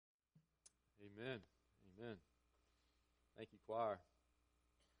Amen. Amen. Thank you, choir.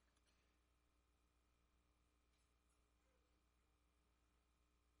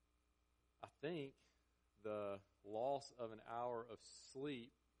 I think the loss of an hour of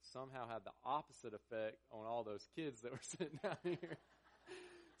sleep somehow had the opposite effect on all those kids that were sitting down here.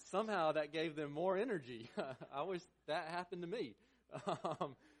 Somehow that gave them more energy. I wish that happened to me.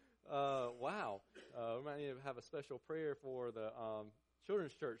 Wow. We might need to have a special prayer for the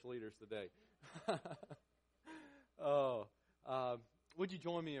children's church leaders today. Would you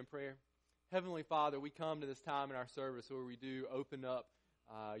join me in prayer? Heavenly Father, we come to this time in our service where we do open up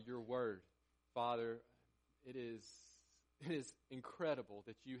your word. Father, it is incredible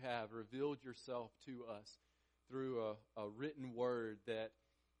that you have revealed yourself to us through a written word that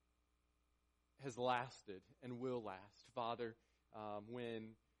has lasted and will last. Father,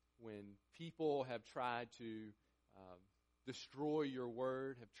 when people have tried to destroy your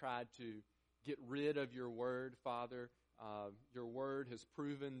word, have tried to get rid of your word, Father, your word has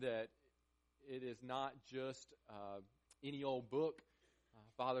proven that it is not just any old book,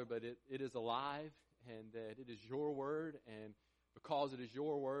 Father, but it is alive, and that it is your word, and because it is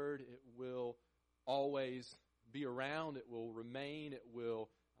your word, it will always be around, it will remain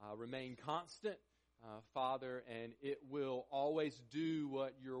constant, Father, and it will always do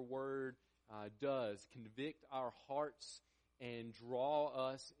what your word does, convict our hearts and draw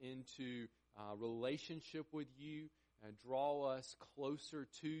us into relationship with you, and draw us closer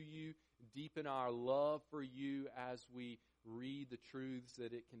to you, deepen our love for you as we read the truths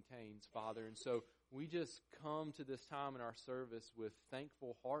that it contains, Father. And so we just come to this time in our service with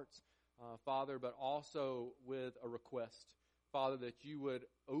thankful hearts, Father, but also with a request, Father, that you would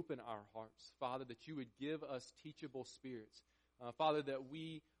open our hearts, Father, that you would give us teachable spirits, Father, that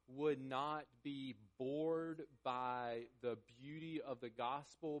we would not be bored by the beauty of the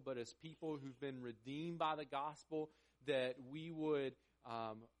gospel, but as people who've been redeemed by the gospel, that we would,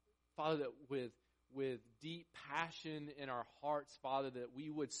 Father, that with deep passion in our hearts, Father, that we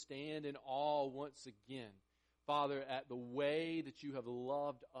would stand in awe once again, Father, at the way that you have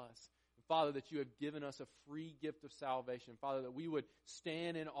loved us. Father, that you have given us a free gift of salvation. Father, that we would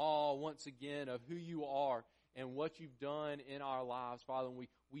stand in awe once again of who you are and what you've done in our lives, Father. And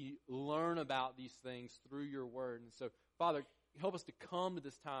we learn about these things through your word. And so, Father, help us to come to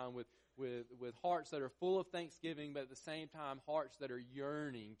this time with hearts that are full of thanksgiving, but at the same time, hearts that are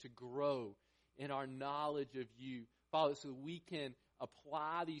yearning to grow in our knowledge of you, Father, so we can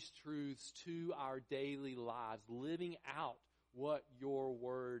apply these truths to our daily lives, living out what your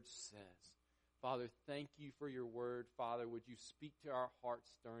word says. Father, thank you for your word. Father, would you speak to our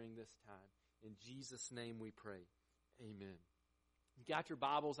hearts during this time? In Jesus' name we pray. Amen. You got your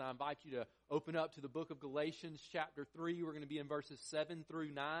Bibles? I invite you to open up to the book of Galatians chapter 3. We're going to be in verses 7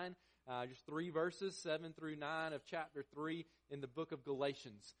 through 9. Just 3 verses, 7 through 9 of chapter 3 in the book of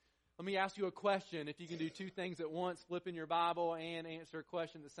Galatians. Let me ask you a question. If you can do 2 things at once, flip in your Bible and answer a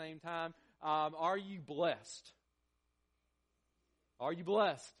question at the same time. Are you blessed? Are you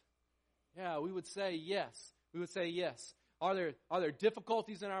blessed? Yeah, we would say yes. We would say yes. Are there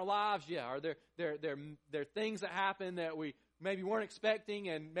difficulties in our lives? Yeah. Are there things that happen that we maybe weren't expecting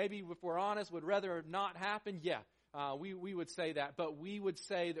and maybe, if we're honest, would rather not happen? Yeah. We would say that, but we would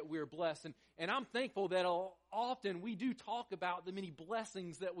say that we're blessed. And I'm thankful that often we do talk about the many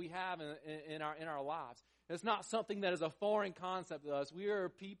blessings that we have in our lives. It's not something that is a foreign concept to us. We are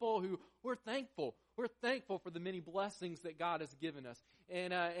people who we're thankful. We're thankful for the many blessings that God has given us.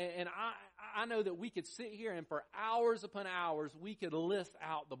 And I know that we could sit here and for hours upon hours we could list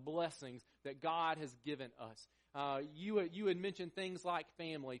out the blessings that God has given us. You had mentioned things like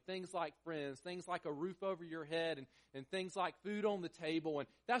family, things like friends, things like a roof over your head, and things like food on the table, and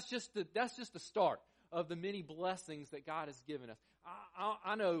that's just the start of the many blessings that God has given us.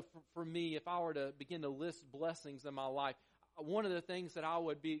 I know for me, if I were to begin to list blessings in my life, one of the things that I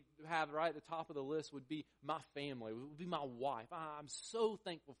would have right at the top of the list would be my family, would be my wife. I'm so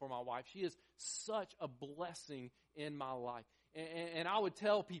thankful for my wife. She is such a blessing in my life. And I would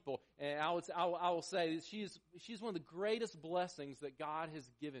tell people, and I will say that she's one of the greatest blessings that God has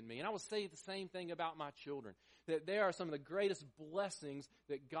given me. And I would say the same thing about my children, that they are some of the greatest blessings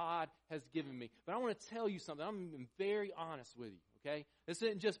that God has given me. But I want to tell you something. I'm being very honest with you, okay? This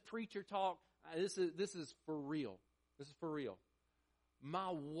isn't just preacher talk. This is for real. This is for real. My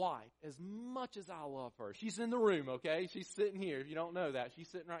wife, as much as I love her, she's in the room, okay? She's sitting here. If you don't know that, she's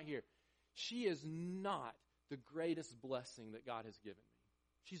sitting right here. She is not the greatest blessing that God has given me.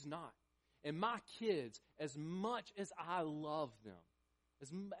 She's not. And my kids, as much as I love them,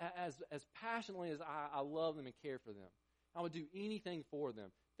 as passionately as I love them and care for them, I would do anything for them.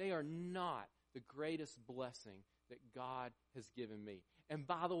 They are not the greatest blessing that God has given me. And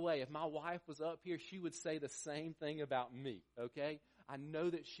by the way, if my wife was up here, she would say the same thing about me, okay? I know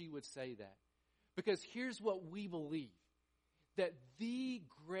that she would say that. Because here's what we believe, that the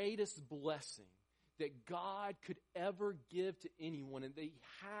greatest blessing that God could ever give to anyone and that He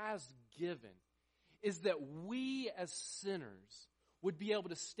has given is that we as sinners would be able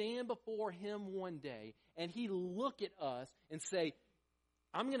to stand before Him one day and He look at us and say,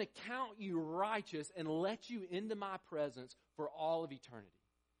 I'm going to count you righteous and let you into my presence for all of eternity.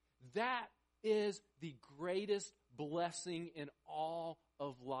 That is the greatest blessing in all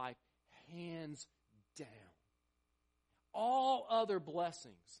of life, hands down. All other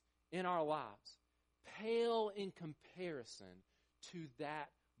blessings in our lives pale in comparison to that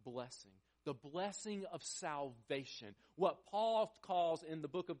blessing. The blessing of salvation. What Paul calls in the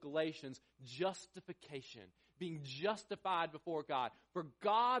book of Galatians justification. Being justified before God. For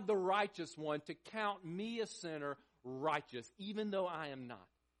God the righteous one to count me a sinner righteous, even though I am not.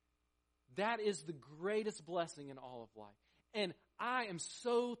 That is the greatest blessing in all of life. And I am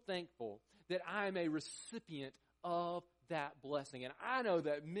so thankful that I am a recipient of that blessing. And I know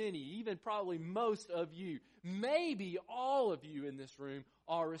that many, even probably most of you, maybe all of you in this room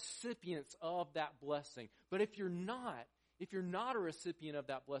are recipients of that blessing. But if you're not a recipient of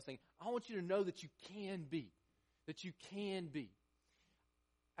that blessing, I want you to know that you can be. That you can be.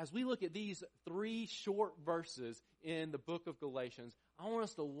 As we look at these 3 short verses in the book of Galatians, I want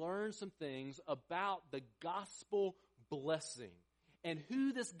us to learn some things about the gospel blessing and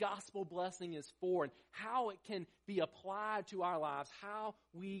who this gospel blessing is for and how it can be applied to our lives, how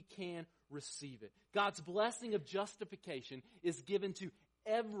we can receive it. God's blessing of justification is given to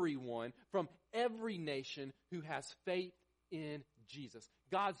everyone from every nation who has faith in Jesus.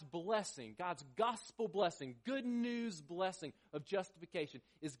 God's blessing, God's gospel blessing, good news blessing of justification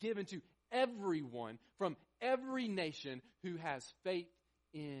is given to everyone from every nation who has faith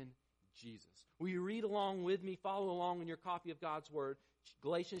in Jesus. Will you read along with me, follow along in your copy of God's Word,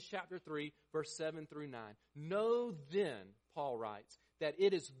 Galatians chapter 3, verse 7 through 9. Know then, Paul writes, that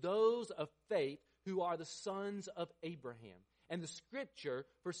it is those of faith who are the sons of Abraham. And the Scripture,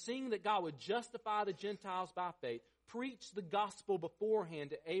 foreseeing that God would justify the Gentiles by faith, preached the gospel beforehand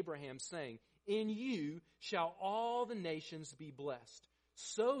to Abraham, saying, in you shall all the nations be blessed.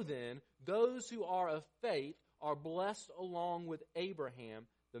 So then, those who are of faith are blessed along with Abraham,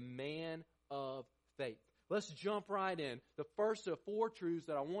 the man of faith. Let's jump right in. The first of 4 truths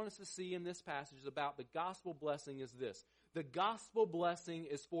that I want us to see in this passage about the gospel blessing is this. The gospel blessing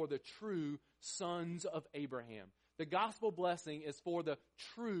is for the true sons of Abraham. The gospel blessing is for the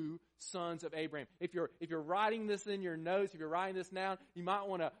true sons of Abraham. If you're writing this in your notes, if you're writing this down, you might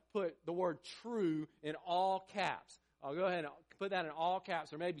want to put the word true in all caps. I'll go ahead and put that in all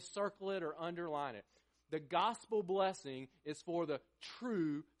caps or maybe circle it or underline it. The gospel blessing is for the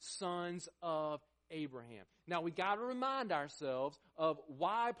true sons of Abraham. Now we got to remind ourselves of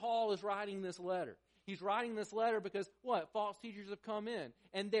why Paul is writing this letter. He's writing this letter because what? False teachers have come in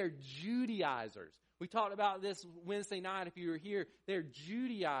and they're Judaizers. We talked about this Wednesday night if you were here. They're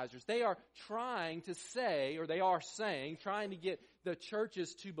Judaizers. They are trying to say, or they are saying, trying to get the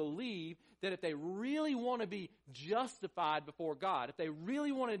churches to believe that if they really want to be justified before God, if they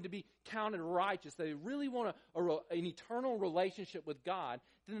really wanted to be counted righteous, they really want an eternal relationship with God,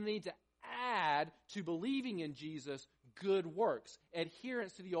 then they need to add to believing in Jesus good works,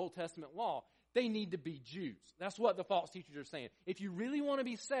 adherence to the Old Testament law. They need to be Jews. That's what the false teachers are saying. If you really want to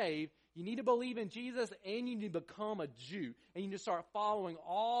be saved, you need to believe in Jesus and you need to become a Jew. And you need to start following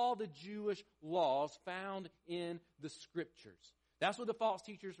all the Jewish laws found in the Scriptures. That's what the false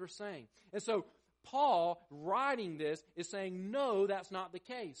teachers were saying. And so Paul, writing this, is saying, no, that's not the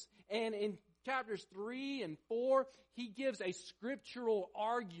case. And in chapters 3 and 4, he gives a scriptural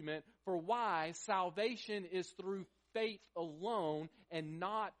argument for why salvation is through faith alone and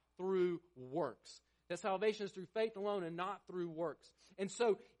not through works. That salvation is through faith alone and not through works. And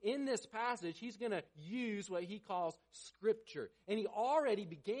so in this passage, he's going to use what he calls Scripture. And he already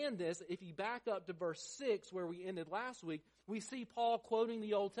began this. If you back up to verse 6, where we ended last week, we see Paul quoting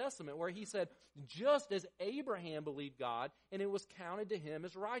the Old Testament, where he said, just as Abraham believed God, and it was counted to him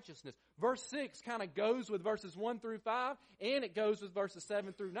as righteousness. Verse 6 kind of goes with verses 1 through 5, and it goes with verses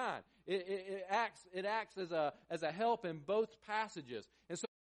 7 through 9. It acts as a help in both passages. And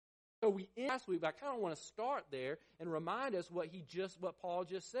so we end last week, but I kind of want to start there and remind us what Paul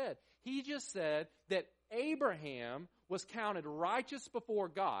just said. He just said that Abraham was counted righteous before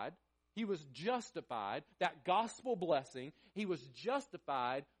God. He was justified, that gospel blessing. He was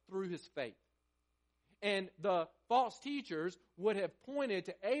justified through his faith. And the false teachers would have pointed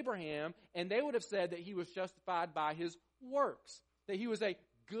to Abraham, and they would have said that he was justified by his works, that he was a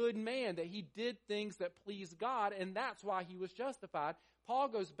good man, that he did things that pleased God, and that's why he was justified. Paul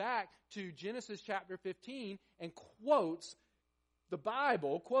goes back to Genesis chapter 15 and quotes the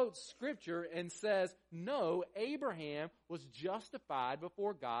Bible, quotes Scripture, and says, no, Abraham was justified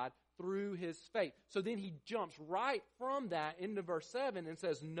before God through his faith. So then he jumps right from that into verse 7 and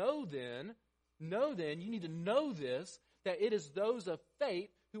says, know then, you need to know this, that it is those of faith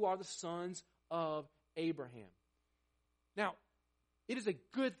who are the sons of Abraham. Now, it is a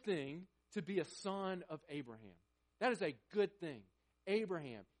good thing to be a son of Abraham. That is a good thing.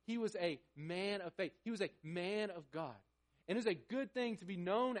 Abraham, he was a man of faith. He was a man of God. And it's a good thing to be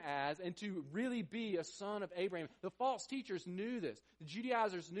known as and to really be a son of Abraham. The false teachers knew this. The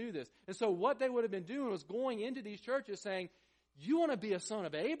Judaizers knew this. And so what they would have been doing was going into these churches saying, you want to be a son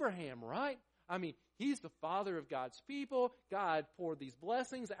of Abraham, right? I mean, he's the father of God's people. God poured these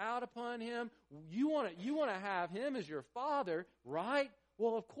blessings out upon him. You want to have him as your father, right?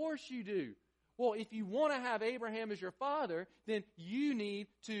 Well, of course you do. Well, if you want to have Abraham as your father, then you need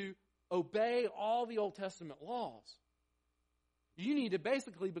to obey all the Old Testament laws. You need to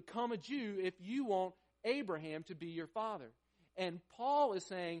basically become a Jew if you want Abraham to be your father. And Paul is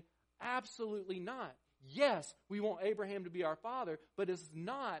saying, absolutely not. Yes, we want Abraham to be our father, but it's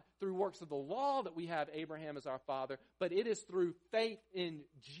not through works of the law that we have Abraham as our father, but it is through faith in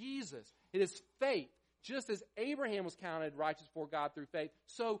Jesus. It is faith. Just as Abraham was counted righteous before God through faith,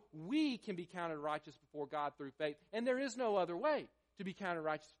 so we can be counted righteous before God through faith. And there is no other way to be counted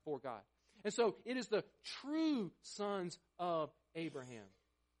righteous before God. And so it is the true sons of Abraham.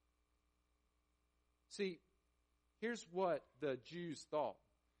 See, here's what the Jews thought.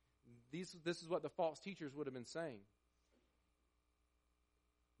 This is what the false teachers would have been saying.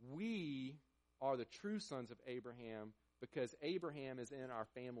 We are the true sons of Abraham because Abraham is in our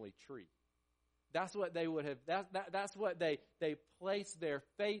family tree. That's what they would have. That's what they placed their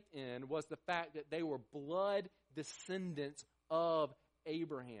faith in, was the fact that they were blood descendants of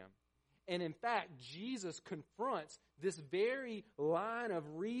Abraham. And in fact, Jesus confronts this very line of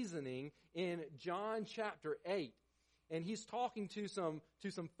reasoning in John chapter 8. And he's talking to some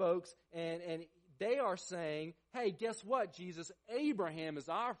folks, and they are saying, hey, guess what, Jesus? Abraham is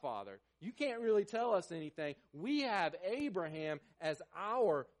our father. You can't really tell us anything. We have Abraham as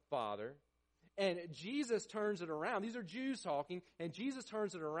our father. And Jesus turns it around. These are Jews talking, and Jesus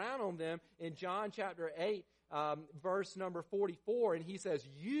turns it around on them in John chapter 8, verse number 44, and he says,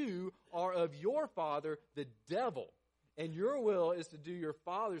 you are of your father, the devil, and your will is to do your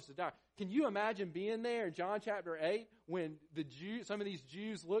father's desire. Can you imagine being there in John chapter 8 when some of these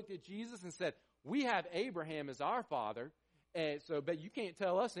Jews looked at Jesus and said, we have Abraham as our father, and so, but you can't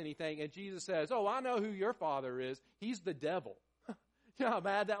tell us anything. And Jesus says, oh, I know who your father is. He's the devil. You know how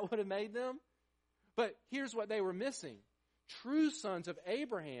bad that would have made them? But here's what they were missing. True sons of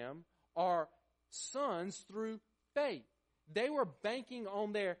Abraham are sons through faith. They were banking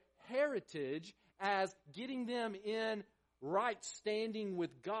on their heritage as getting them in right standing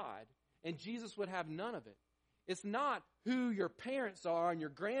with God, and Jesus would have none of it. It's not who your parents are and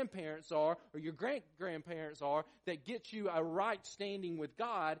your grandparents are or your great-grandparents are that gets you a right standing with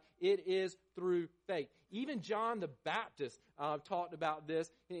God. It is through faith. Even John the Baptist talked about this.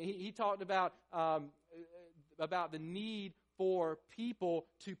 He talked about the need for people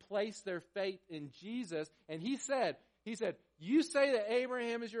to place their faith in Jesus. And he said, you say that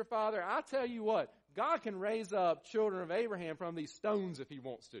Abraham is your father. I tell you what, God can raise up children of Abraham from these stones if he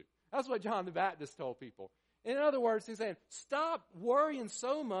wants to. That's what John the Baptist told people. In other words, he's saying, stop worrying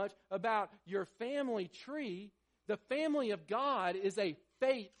so much about your family tree. The family of God is a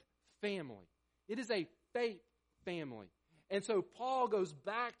faith family. It is a faith family. And so Paul goes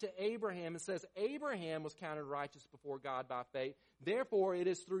back to Abraham and says, Abraham was counted righteous before God by faith. Therefore, it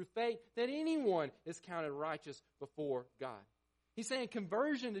is through faith that anyone is counted righteous before God. He's saying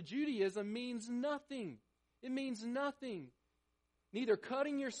conversion to Judaism means nothing. It means nothing. Neither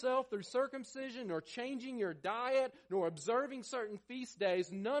cutting yourself through circumcision, nor changing your diet, nor observing certain feast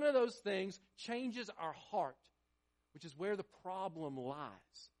days, none of those things changes our heart, which is where the problem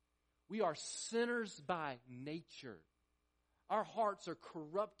lies. We are sinners by nature. Our hearts are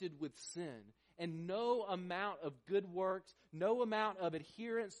corrupted with sin, and no amount of good works, no amount of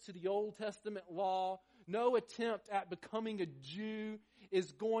adherence to the Old Testament law, no attempt at becoming a Jew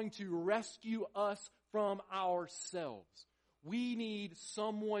is going to rescue us from ourselves. We need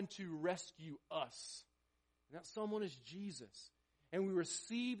someone to rescue us. And that someone is Jesus. And we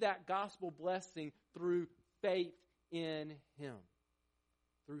receive that gospel blessing through faith in Him.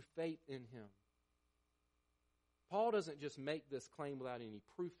 Through faith in Him. Paul doesn't just make this claim without any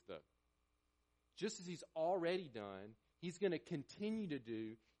proof, though. Just as he's already done, he's going to continue to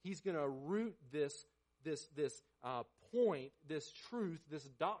do. He's going to root this point, this truth, this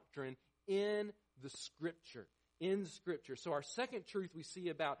doctrine in the Scripture. In Scripture. So our second truth we see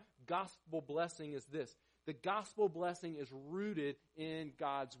about gospel blessing is this. The gospel blessing is rooted in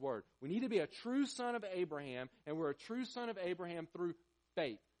God's Word. We need to be a true son of Abraham, and we're a true son of Abraham through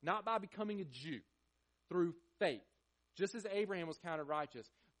faith, not by becoming a Jew, through faith, just as Abraham was counted righteous.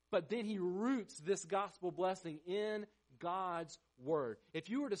 But then he roots this gospel blessing in God's Word. If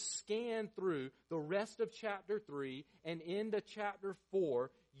you were to scan through the rest of chapter 3 and into chapter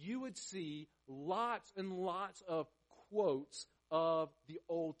 4, you would see lots and lots of quotes of the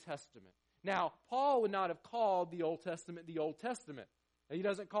Old Testament. Now, Paul would not have called the Old Testament the Old Testament. He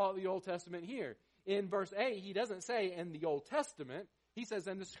doesn't call it the Old Testament here. In verse 8, he doesn't say in the Old Testament. He says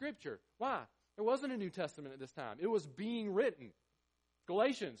in the Scripture. Why? There wasn't a New Testament at this time. It was being written.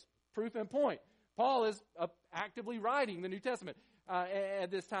 Galatians, proof and point. Paul is actively writing the New Testament at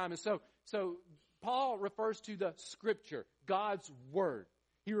this time. And so Paul refers to the Scripture, God's Word.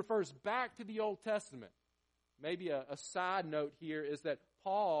 He refers back to the Old Testament. Maybe a side note here is that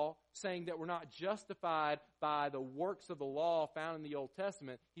Paul saying that we're not justified by the works of the law found in the Old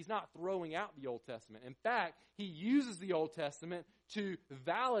Testament, he's not throwing out the Old Testament. In fact, he uses the Old Testament to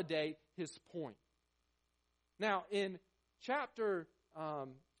validate his point. Now, in chapter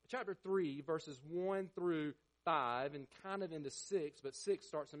 3, verses 1 through 5, and kind of into 6, but 6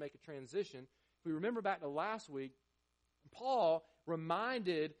 starts to make a transition. If we remember back to last week, Paul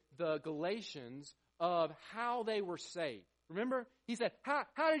reminded the Galatians of how they were saved. Remember? He said,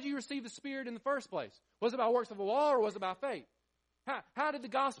 how did you receive the Spirit in the first place? Was it by works of the law or was it by faith? How did the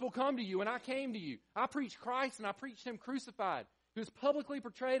gospel come to you when I came to you? I preached Christ and I preached Him crucified, who was publicly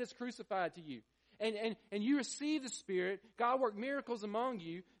portrayed as crucified to you. And you received the Spirit. God worked miracles among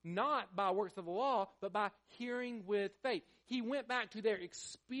you, not by works of the law, but by hearing with faith. He went back to their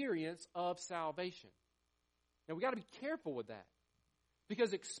experience of salvation. Now, we got to be careful with that,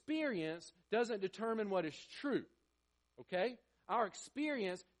 because experience doesn't determine what is true. Okay? Our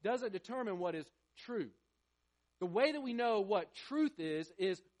experience doesn't determine what is true. The way that we know what truth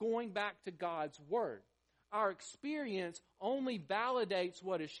is going back to God's Word. Our experience only validates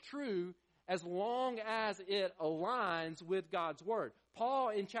what is true as long as it aligns with God's Word. Paul,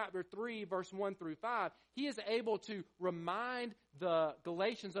 in chapter 3, verse 1 through 5, he is able to remind the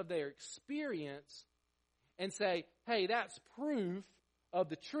Galatians of their experience and say, hey, that's proof of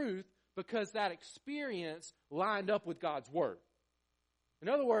the truth because that experience lined up with God's Word. In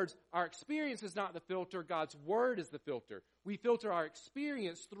other words, our experience is not the filter. God's Word is the filter. We filter our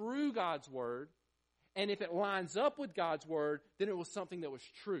experience through God's Word, and if it lines up with God's Word, then it was something that was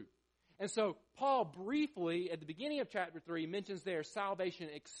true. And so Paul briefly, at the beginning of chapter 3, mentions their salvation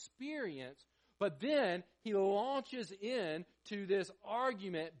experience, but then he launches into this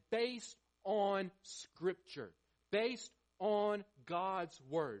argument based on Scripture, based on God's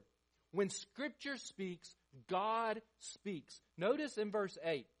Word. When Scripture speaks, God speaks. Notice in verse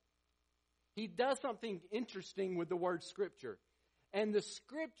 8, he does something interesting with the word Scripture. And the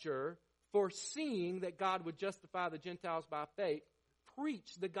Scripture, foreseeing that God would justify the Gentiles by faith,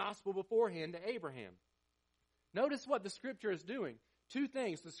 preached the gospel beforehand to Abraham. Notice what the Scripture is doing. Two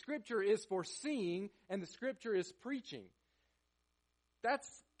things. The Scripture is foreseeing and the Scripture is preaching. That's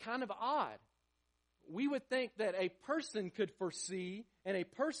kind of odd. We would think that a person could foresee and a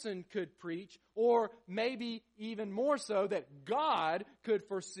person could preach, or maybe even more so that God could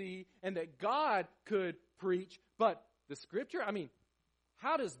foresee and that God could preach. But the Scripture,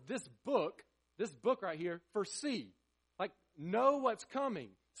 how does this book right here, foresee? Like, know what's coming,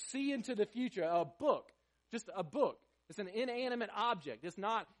 see into the future. A book, just a book. It's an inanimate object. It's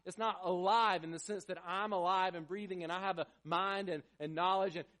not alive in the sense that I'm alive and breathing and I have a mind and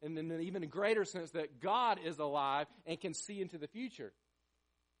knowledge, and in an even greater sense that God is alive and can see into the future.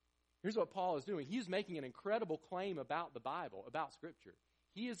 Here's what Paul is doing. He's making an incredible claim about the Bible, about Scripture.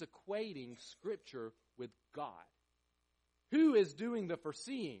 He is equating Scripture with God. Who is doing the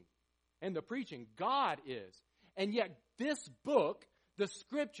foreseeing and the preaching? God is. And yet this book, the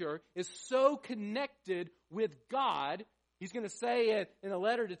Scripture, is so connected with God. He's going to say it in a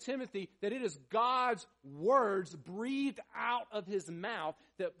letter to Timothy that it is God's words breathed out of his mouth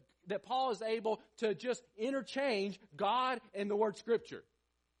that Paul is able to just interchange God and the word Scripture.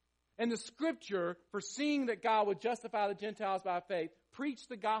 And the Scripture, foreseeing that God would justify the Gentiles by faith, preached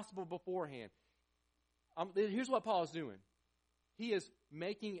the gospel beforehand. Here's what Paul is doing. He is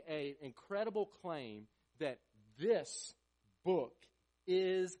making an incredible claim that this book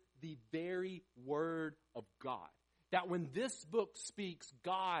is the very Word of God. that when this book speaks,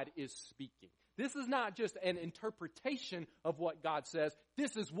 God is speaking. This is not just an interpretation of what God says.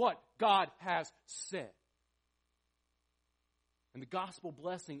 This is what God has said. And the gospel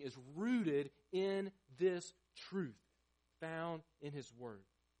blessing is rooted in this truth found in His Word.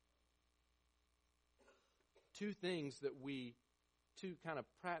 Two kind of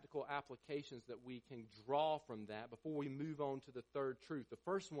practical applications that we can draw from that before we move on to the third truth. The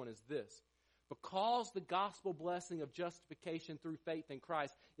first one is this. Because the gospel blessing of justification through faith in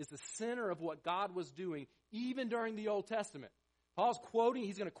Christ is the center of what God was doing even during the Old Testament. Paul's quoting,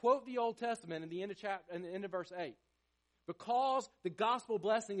 he's going to quote the Old Testament in the end of verse 8. Because the gospel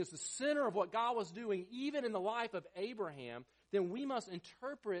blessing is the center of what God was doing even in the life of Abraham, then we must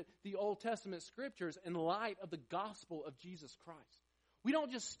interpret the Old Testament scriptures in light of the gospel of Jesus Christ. We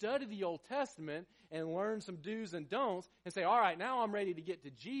don't just study the Old Testament and learn some do's and don'ts and say, all right, now I'm ready to get to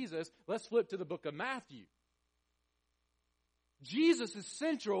Jesus. Let's flip to the book of Matthew. Jesus is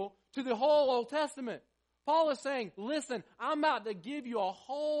central to the whole Old Testament. Paul is saying, listen, I'm about to give you a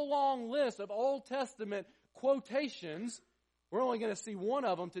whole long list of Old Testament quotations. We're only going to see one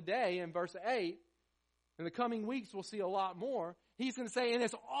of them today in verse 8. In the coming weeks, we'll see a lot more. He's going to say, and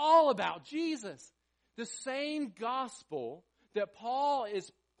it's all about Jesus. The same gospel that Paul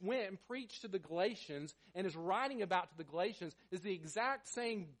went and preached to the Galatians and is writing about to the Galatians is the exact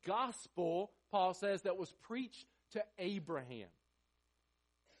same gospel, Paul says, that was preached to Abraham.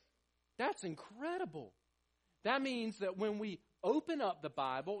 That's incredible. That means that when we open up the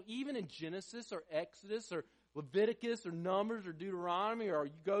Bible, even in Genesis or Exodus or Leviticus or Numbers or Deuteronomy, or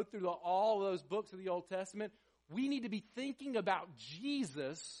you go through all those books of the Old Testament, we need to be thinking about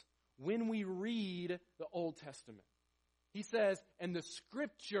Jesus when we read the Old Testament. He says, and the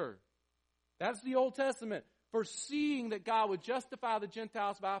Scripture, that's the Old Testament, foreseeing that God would justify the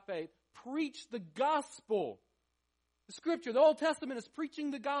Gentiles by faith, preach the gospel. The Scripture, the Old Testament is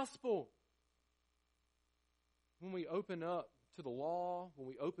preaching the gospel. When we open up to the law, when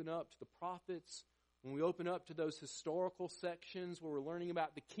we open up to the prophets, when we open up to those historical sections where we're learning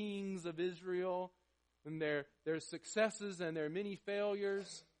about the kings of Israel and their successes and their many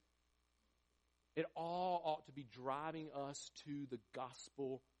failures, it all ought to be driving us to the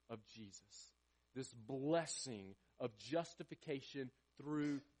gospel of Jesus. This blessing of justification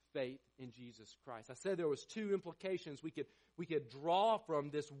through faith in Jesus Christ. I said there was two implications we could draw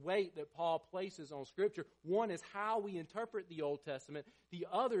from this weight that Paul places on Scripture. One is how we interpret the Old Testament. The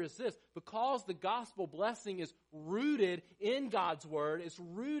other is this: because the gospel blessing is rooted in God's Word, it's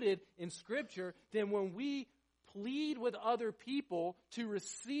rooted in Scripture, then when we plead with other people to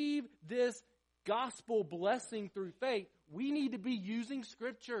receive this gospel blessing through faith, we need to be using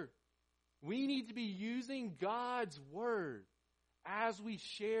Scripture. We need to be using God's Word as we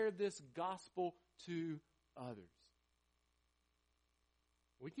share this gospel to others.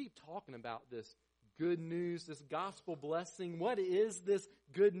 We keep talking about this good news, this gospel blessing. What is this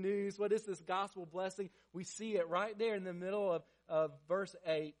good news? What is this gospel blessing? We see it right there in the middle of verse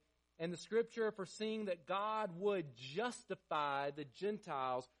 8. And the Scripture foreseeing that God would justify the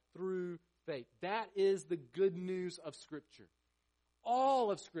Gentiles through faith. That is the good news of Scripture. All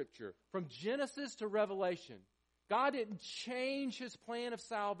of Scripture, from Genesis to Revelation, God didn't change His plan of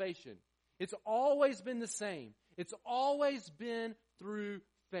salvation. It's always been the same. It's always been through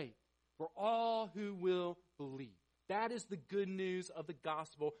faith for all who will believe. That is the good news of the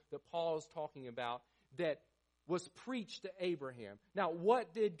gospel that Paul is talking about that was preached to Abraham. Now,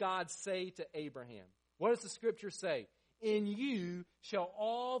 what did God say to Abraham? What does the Scripture say? In you shall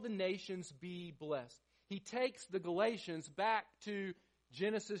all the nations be blessed. He takes the Galatians back to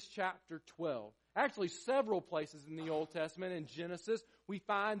Genesis chapter 12. Actually, several places in the Old Testament, in Genesis, we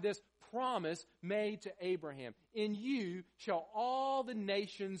find this promise made to Abraham. In you shall all the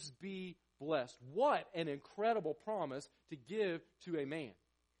nations be blessed. What an incredible promise to give to a man.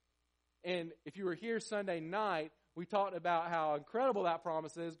 And if you were here Sunday night, we talked about how incredible that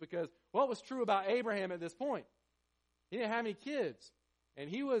promise is, because what was true about Abraham at this point? He didn't have any kids, and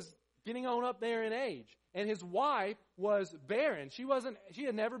he was getting on up there in age. And his wife was barren. She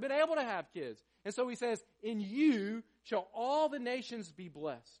had never been able to have kids. And so he says, in you shall all the nations be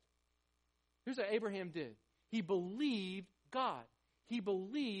blessed. Here's what Abraham did. He believed God. He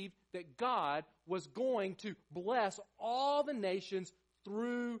believed that God was going to bless all the nations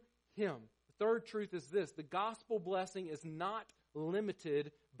through him. The third truth is this: the gospel blessing is not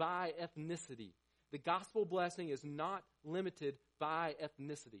limited by ethnicity. The gospel blessing is not limited by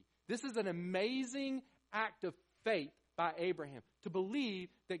ethnicity. This is an amazing act of faith by Abraham, to believe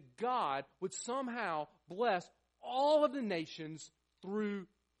that God would somehow bless all of the nations through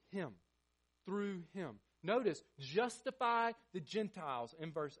him. Through him. Notice, justify the Gentiles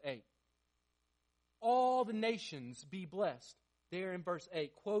in verse 8. All the nations be blessed. There in verse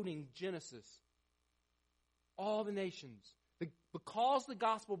 8, quoting Genesis. All the nations. Because the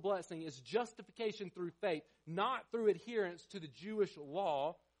gospel blessing is justification through faith, not through adherence to the Jewish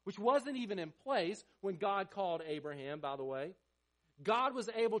law, which wasn't even in place when God called Abraham, by the way. God was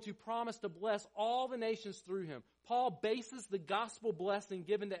able to promise to bless all the nations through him. Paul bases the gospel blessing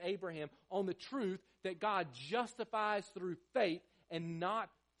given to Abraham on the truth that God justifies through faith and not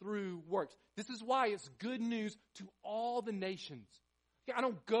through works. This is why it's good news to all the nations. I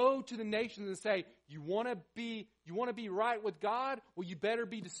don't go to the nations and say, you want to be right with God? Well, you better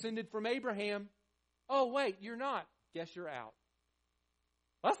be descended from Abraham. Oh, wait, you're not. Guess you're out.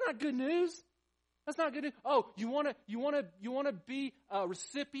 Well, that's not good news. That's not good news. Oh, you want to be a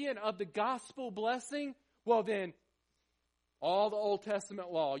recipient of the gospel blessing? Well, then, all the Old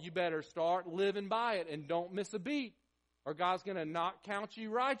Testament law, you better start living by it and don't miss a beat, or God's going to not count you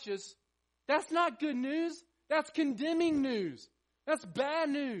righteous. That's not good news. That's condemning news. That's bad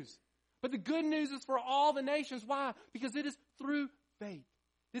news. But the good news is for all the nations. Why? Because it is through faith.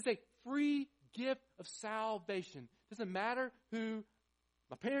 It's a free gift of salvation. It doesn't matter who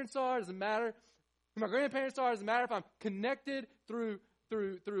my parents are. It doesn't matter who my grandparents are. It doesn't matter if I'm connected through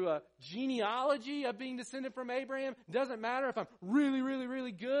a genealogy of being descended from Abraham. It doesn't matter if I'm really, really,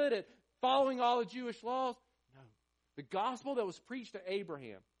 really good at following all the Jewish laws. No. The gospel that was preached to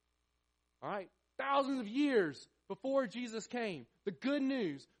Abraham, all right, thousands of years before Jesus came, the good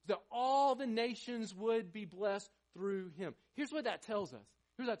news is that all the nations would be blessed through him. Here's what that tells us.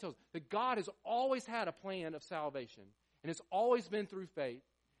 That God has always had a plan of salvation, and it's always been through faith,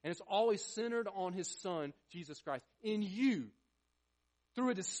 and it's always centered on his Son, Jesus Christ. In you,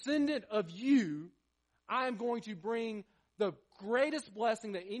 through a descendant of you, I am going to bring the greatest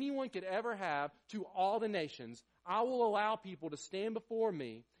blessing that anyone could ever have to all the nations. I will allow people to stand before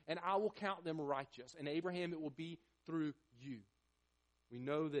me, and I will count them righteous. And Abraham, it will be through you. We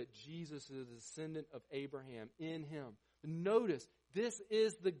know that Jesus is a descendant of Abraham in him. But notice, this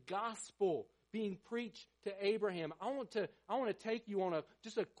is the gospel being preached to Abraham. I want to take you on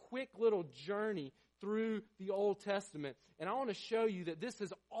just a quick little journey through the Old Testament. And I want to show you that this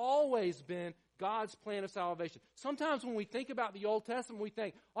has always been God's plan of salvation. Sometimes when we think about the Old Testament, we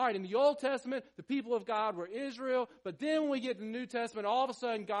think, all right, in the Old Testament, the people of God were Israel. But then when we get to the New Testament, all of a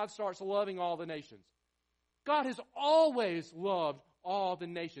sudden God starts loving all the nations. God has always loved all the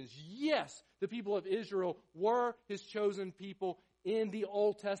nations. Yes, the people of Israel were his chosen people in the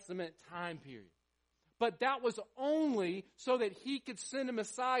Old Testament time period. But that was only so that he could send a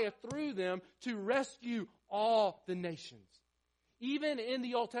Messiah through them to rescue all the nations. Even in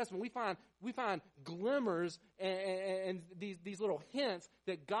the Old Testament, we find glimmers and these little hints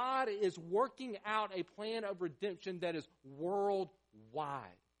that God is working out a plan of redemption that is worldwide.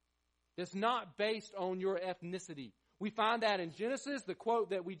 That's not based on your ethnicity. We find that in Genesis, the quote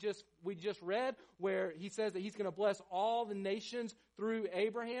that we just read, where he says that he's going to bless all the nations through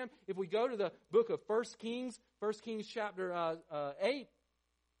Abraham. If we go to the book of 1 Kings chapter 8,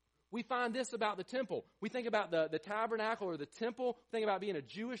 we find this about the temple. We think about the tabernacle or the temple. Think about being a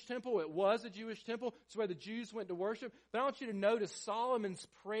Jewish temple. It was a Jewish temple. It's where the Jews went to worship. But I want you to notice Solomon's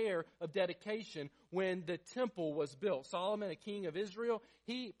prayer of dedication when the temple was built. Solomon, a king of Israel,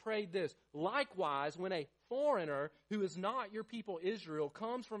 he prayed this: likewise, when a foreigner who is not your people Israel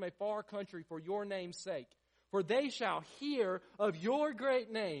comes from a far country for your name's sake, for they shall hear of your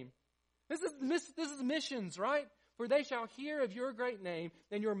great name. This is missions, right? For they shall hear of your great name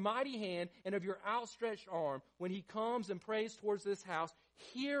and your mighty hand and of your outstretched arm when he comes and prays towards this house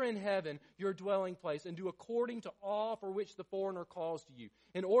here in heaven, your dwelling place, and do according to all for which the foreigner calls to you,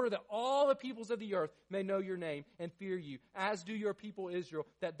 in order that all the peoples of the earth may know your name and fear you, as do your people Israel,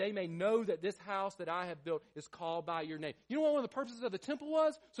 that they may know that this house that I have built is called by your name. You know what one of the purposes of the temple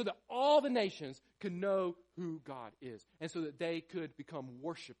was? So that all the nations could know who God is, and so that they could become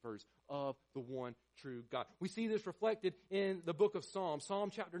worshipers of the one true God. We see this reflected in the book of Psalms.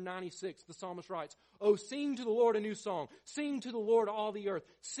 Psalm chapter 96, the psalmist writes, "Oh, sing to the Lord a new song. Sing to the Lord all the earth.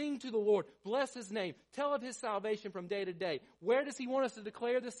 Sing to the Lord. Bless his name. Tell of his salvation from day to day." Where does he want us to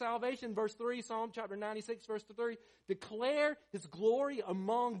declare this salvation? Verse 3, Psalm chapter 96, verse 3. Declare his glory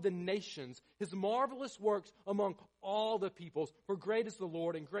among the nations, his marvelous works among all the peoples. For great is the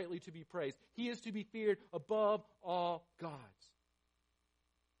Lord and greatly to be praised. He is to be feared above all gods.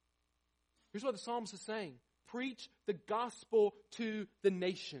 Here's what the psalmist is saying. Preach the gospel to the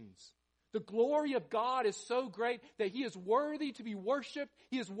nations. The glory of God is so great that he is worthy to be worshiped.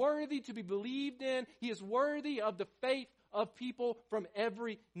 He is worthy to be believed in. He is worthy of the faith of people from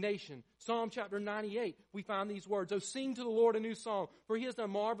every nation. Psalm chapter 98, we find these words, "Oh, sing to the Lord a new song, for he has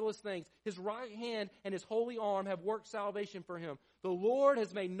done marvelous things. His right hand and his holy arm have worked salvation for him. The Lord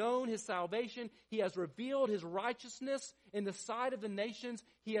has made known his salvation. He has revealed his righteousness in the sight of the nations.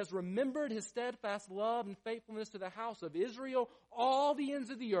 He has remembered his steadfast love and faithfulness to the house of Israel. All the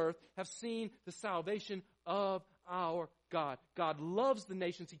ends of the earth have seen the salvation of our God." God loves the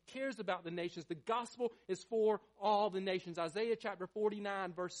nations. He cares about the nations. The gospel is for all the nations. Isaiah chapter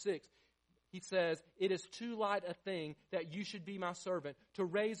 49, verse 6. He says, "It is too light a thing that you should be my servant, to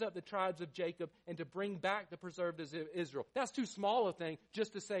raise up the tribes of Jacob and to bring back the preserved of Israel." That's too small a thing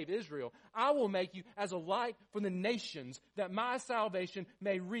just to save Israel. "I will make you as a light for the nations, that my salvation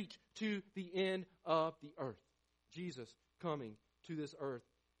may reach to the end of the earth." Jesus coming to this earth.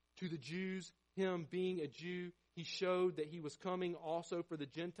 To the Jews, him being a Jew, he showed that he was coming also for the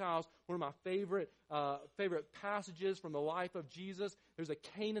Gentiles. One of my favorite passages from the life of Jesus, there's a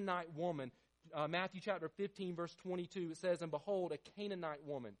Canaanite woman. Matthew chapter 15, verse 22, it says, "And behold, a Canaanite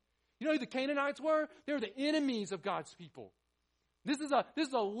woman." You know who the Canaanites were? They were the enemies of God's people. This is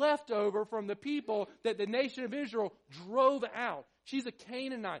a leftover from the people that the nation of Israel drove out. She's a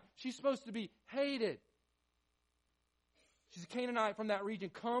Canaanite. She's supposed to be hated. She's a Canaanite from that region,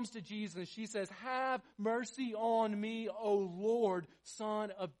 comes to Jesus, and she says, "Have mercy on me, O Lord,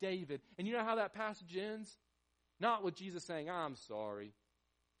 Son of David." And you know how that passage ends? Not with Jesus saying, "I'm sorry,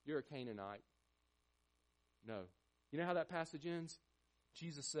 you're a Canaanite." No. You know how that passage ends?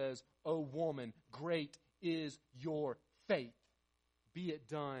 Jesus says, "O woman, great is your faith. Be it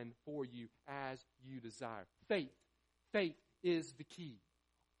done for you as you desire." Faith. Faith is the key.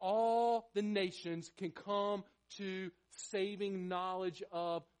 All the nations can come to saving knowledge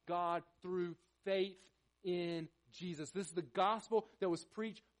of God through faith in Jesus. This is the gospel that was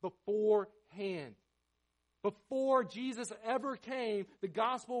preached beforehand. Before Jesus ever came, the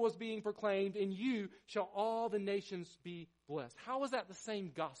gospel was being proclaimed, "In you shall all the nations be blessed." How is that the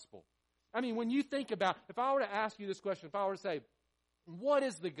same gospel? I mean, when you think about, if I were to ask you this question, if I were to say, what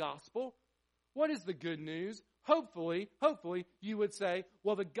is the gospel? What is the good news? Hopefully, you would say,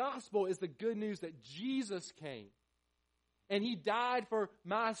 well, the gospel is the good news that Jesus came. And he died for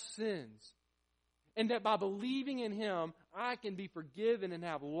my sins. And that by believing in him, I can be forgiven and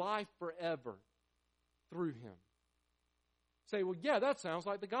have life forever through him. Say, well, yeah, that sounds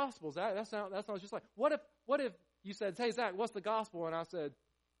like the gospel. That sounds just like, what if you said, "Hey, Zach, what's the gospel?" And I said,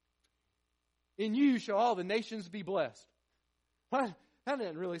 "In you shall all the nations be blessed." Well, that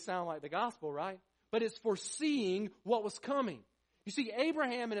didn't really sound like the gospel, right? But it's foreseeing what was coming. You see,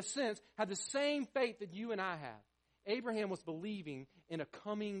 Abraham, in a sense, had the same faith that you and I have. Abraham was believing in a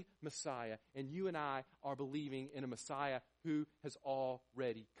coming Messiah, and you and I are believing in a Messiah who has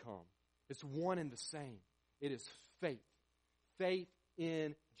already come. It's one and the same. It is faith. Faith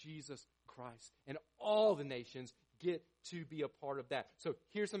in Jesus Christ. And all the nations get to be a part of that. So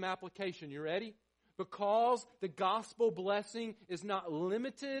here's some application. You ready? Because the gospel blessing is not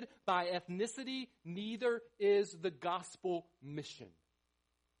limited by ethnicity, neither is the gospel mission.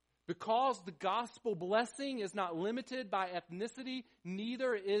 Because the gospel blessing is not limited by ethnicity,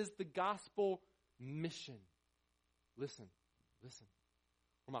 neither is the gospel mission. Listen.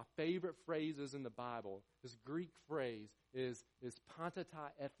 One of my favorite phrases in the Bible, this Greek phrase, is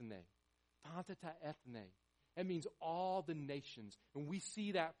pantatai ethne. Pantatai ethne. It means all the nations. And we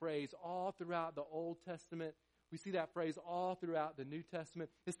see that phrase all throughout the Old Testament. We see that phrase all throughout the New Testament.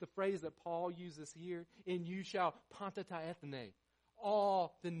 It's the phrase that Paul uses here. "In you shall pantatai ethne.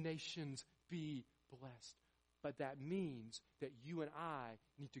 All the nations be blessed." But that means that you and I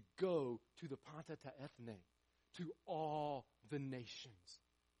need to go to the pantatai ethne, to all the nations.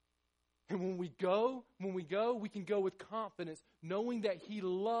 And when we go, we can go with confidence, knowing that he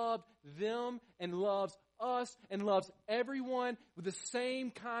loved them and loves us and loves everyone with the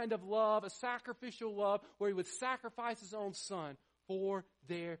same kind of love, a sacrificial love, where he would sacrifice his own son for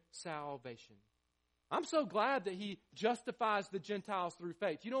their salvation. I'm so glad that he justifies the Gentiles through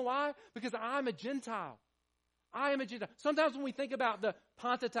faith. You know why? Because I'm a Gentile. I am a Gentile. Sometimes when we think about the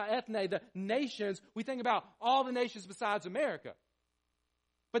pantatai ethne, the nations, we think about all the nations besides America.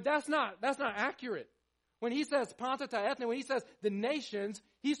 But that's not accurate. When he says pantatai ethne, when he says the nations,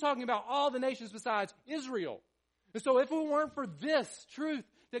 he's talking about all the nations besides Israel. And so if it weren't for this truth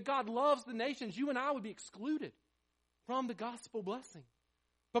that God loves the nations, you and I would be excluded from the gospel blessing.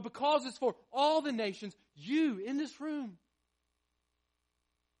 But because it's for all the nations, you in this room,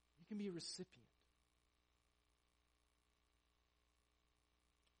 you can be a recipient.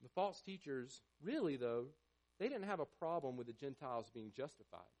 The false teachers, really though, they didn't have a problem with the Gentiles being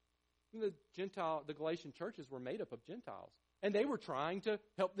justified. The Galatian churches were made up of Gentiles. And they were trying to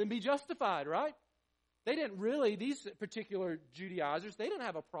help them be justified, right? They didn't really, these particular Judaizers, they didn't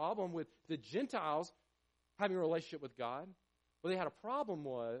have a problem with the Gentiles having a relationship with God. What they had a problem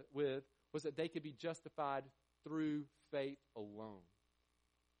with was that they could be justified through faith alone.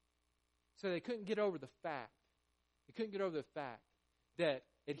 So they couldn't get over the fact. They couldn't get over the fact that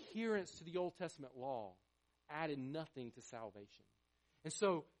adherence to the Old Testament law added nothing to salvation. And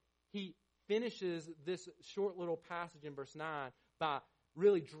so he finishes this short little passage in verse 9 by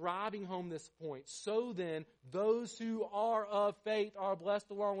really driving home this point. So then, those who are of faith are blessed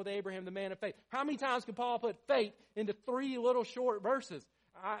along with Abraham, the man of faith. How many times can Paul put faith into 3 little short verses?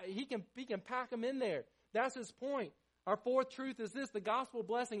 He can pack them in there. That's his point. Our fourth truth is this: the gospel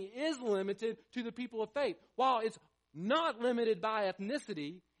blessing is limited to the people of faith. While it's not limited by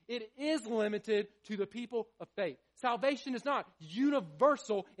ethnicity, it is limited to the people of faith. Salvation is not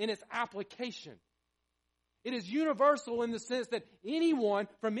universal in its application. It is universal in the sense that anyone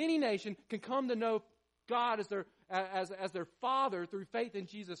from any nation can come to know God as their Father through faith in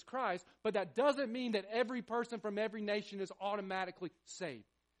Jesus Christ, but that doesn't mean that every person from every nation is automatically saved.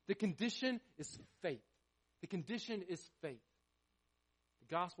 The condition is faith. The condition is faith.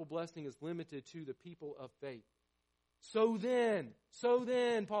 The gospel blessing is limited to the people of faith. So then,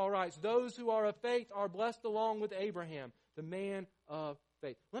 Paul writes, those who are of faith are blessed along with Abraham, the man of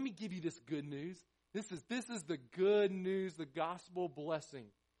faith. Let me give you this good news. This is the good news, the gospel blessing.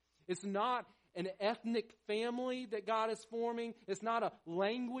 It's not an ethnic family that God is forming. It's not a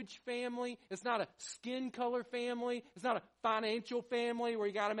language family. It's not a skin color family. It's not a financial family where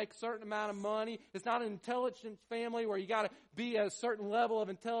you got to make a certain amount of money. It's not an intelligence family where you got to be at a certain level of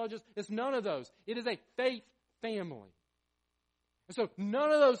intelligence. It's none of those. It is a faith family. And so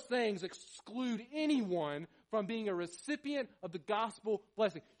none of those things exclude anyone from being a recipient of the gospel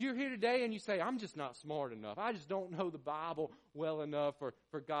blessing. You're here today and you say, I'm just not smart enough. I just don't know the Bible well enough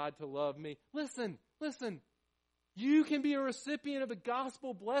for God to love me. Listen. You can be a recipient of the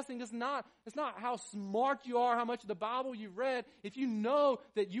gospel blessing. It's not how smart you are, how much of the Bible you've read. If you know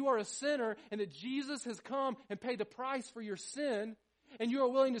that you are a sinner and that Jesus has come and paid the price for your sin, and you are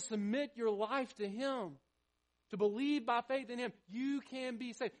willing to submit your life to Him, to believe by faith in Him, you can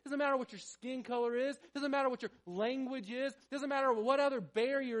be saved. Doesn't matter what your skin color is. Doesn't matter what your language is. Doesn't matter what other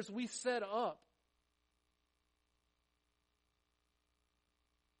barriers we set up.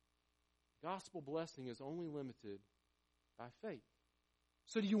 Gospel blessing is only limited by faith.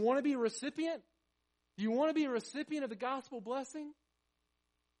 So do you want to be a recipient? Do you want to be a recipient of the gospel blessing?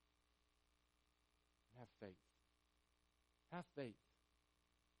 Have faith. Have faith.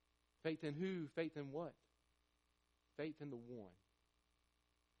 Faith in who? Faith in what? Faith in the one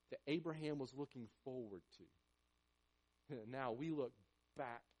that Abraham was looking forward to. Now we look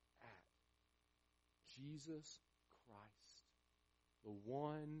back at Jesus Christ, the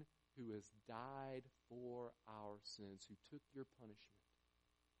one who has died for our sins, who took your punishment,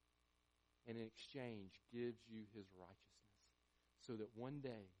 and in exchange gives you His righteousness, so that one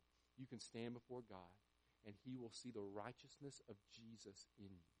day you can stand before God and He will see the righteousness of Jesus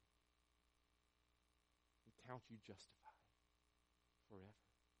in you. Count you justified forever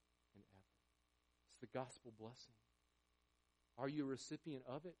and ever. It's the gospel blessing. Are you a recipient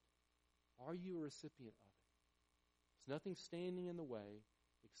of it? Are you a recipient of it? There's nothing standing in the way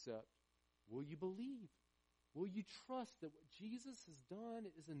except, will you believe? Will you trust that what Jesus has done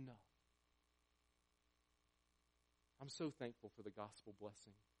is enough? I'm so thankful for the gospel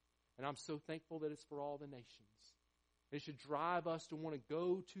blessing. And I'm so thankful that it's for all the nations. It should drive us to want to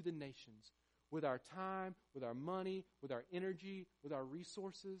go to the nations with our time, with our money, with our energy, with our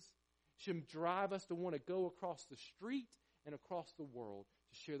resources. It should drive us to want to go across the street and across the world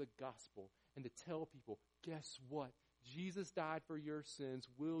to share the gospel and to tell people, guess what? Jesus died for your sins.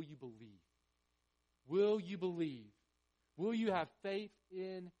 Will you believe? Will you believe? Will you have faith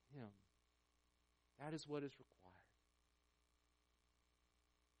in Him? That is what is required.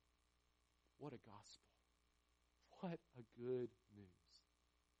 What a gospel. What a good news.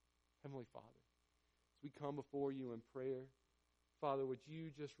 Heavenly Father, as we come before you in prayer, Father, would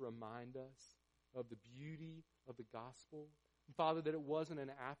you just remind us of the beauty of the gospel? Father, that it wasn't an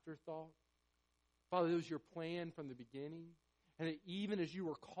afterthought. Father, it was your plan from the beginning. And that even as you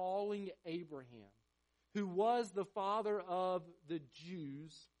were calling Abraham, who was the father of the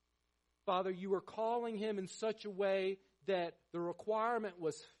Jews, Father, you were calling him in such a way that the requirement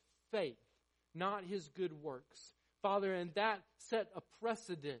was faith, not his good works. Father, and that set a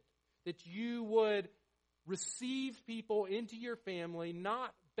precedent that you would received people into your family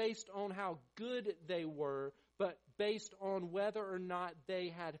not based on how good they were, but based on whether or not they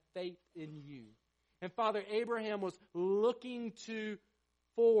had faith in you. And Father, Abraham was looking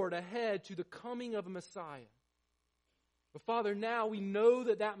forward ahead to the coming of a Messiah. But Father, now we know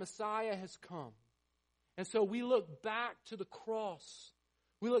that that Messiah has come. And so we look back to the cross.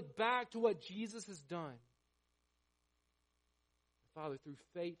 We look back to what Jesus has done. Father, through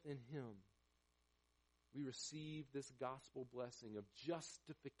faith in Him, we receive this gospel blessing of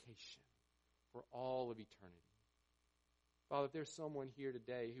justification for all of eternity. Father, if there's someone here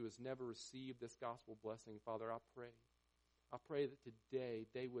today who has never received this gospel blessing, Father, I pray that today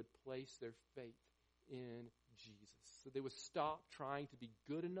they would place their faith in Jesus. So they would stop trying to be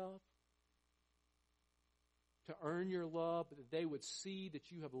good enough to earn your love, but that they would see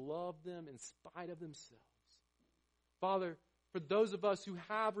that you have loved them in spite of themselves. Father, for those of us who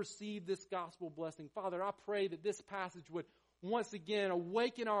have received this gospel blessing, Father, I pray that this passage would once again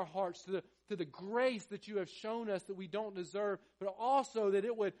awaken our hearts to the grace that you have shown us that we don't deserve, but also that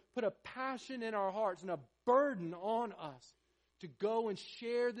it would put a passion in our hearts and a burden on us to go and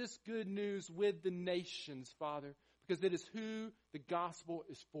share this good news with the nations, Father, because it is who the gospel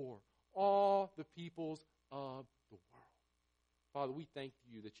is for, all the peoples of the world. Father, we thank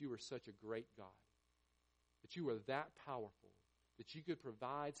you that you are such a great God, that you are that powerful, that you could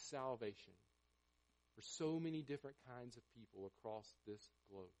provide salvation for so many different kinds of people across this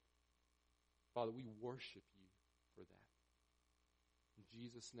globe. Father, we worship you for that. In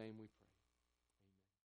Jesus' name we pray.